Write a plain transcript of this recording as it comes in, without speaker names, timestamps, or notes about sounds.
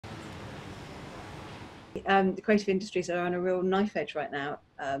The creative industries are on a real knife edge right now.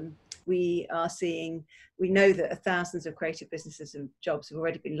 We know that thousands of creative businesses and jobs have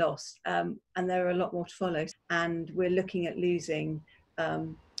already been lost, and there are a lot more to follow. And we're looking at losing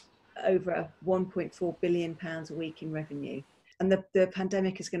over £1.4 billion a week in revenue. And the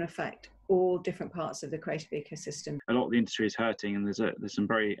pandemic is going to affect all different parts of the creative ecosystem. A lot of the industry is hurting, and there's some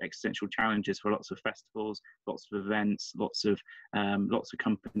very existential challenges for lots of festivals, lots of events, lots of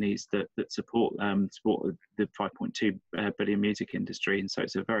companies that support the 5.2 billion music industry, and so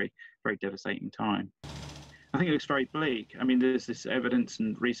it's a very, very devastating time. I think it looks very bleak. I mean, there's this evidence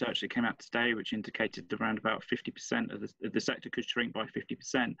and research that came out today which indicated around about 50% of the sector could shrink by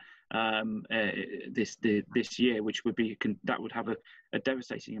 50% this year, which would have a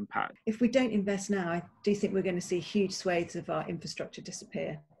devastating impact. If we don't invest now, I do think we're going to see huge swathes of our infrastructure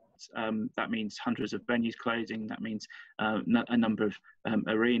disappear. That means hundreds of venues closing. That means a number of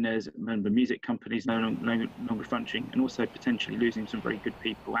arenas, a number of music companies no longer functioning, and also potentially losing some very good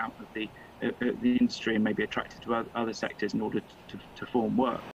people out of the industry and maybe attracted to other sectors in order to form work.